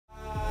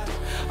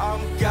I'm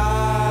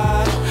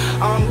God,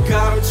 I'm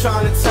God, I'm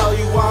trying to tell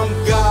you I'm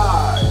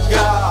God,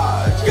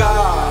 God,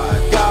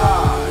 God,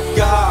 God,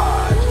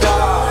 God,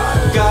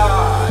 God,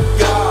 God,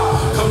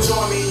 God. Come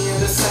join me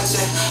in the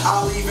ascension,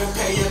 I'll even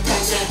pay your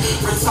pension.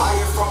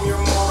 Retire from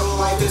your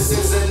mortal life, this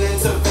is an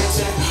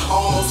intervention.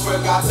 Almost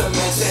forgot to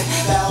mention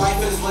that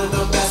life is lived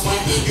the best when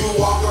you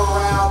walk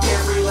around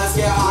carefree. Let's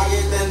get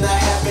higher than the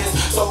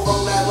heavens, so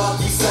roll that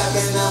lucky 7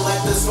 and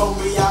let the smoke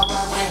be out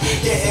my way.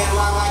 Get in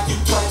line like you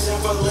pledging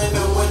for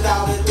living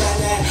without a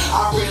dead end.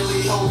 I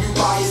really hope you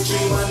buy a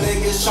dream, a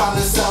niggas trying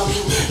to sell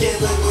you.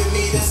 Get lit with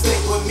me, then stick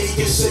with me,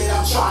 cause shit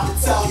I'm trying to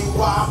tell you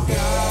I'm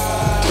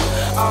God,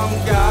 I'm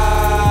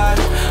God,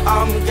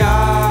 I'm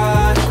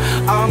God,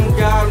 I'm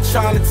God, I'm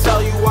trying to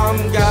tell you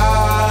I'm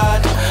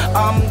God,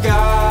 I'm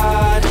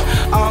God.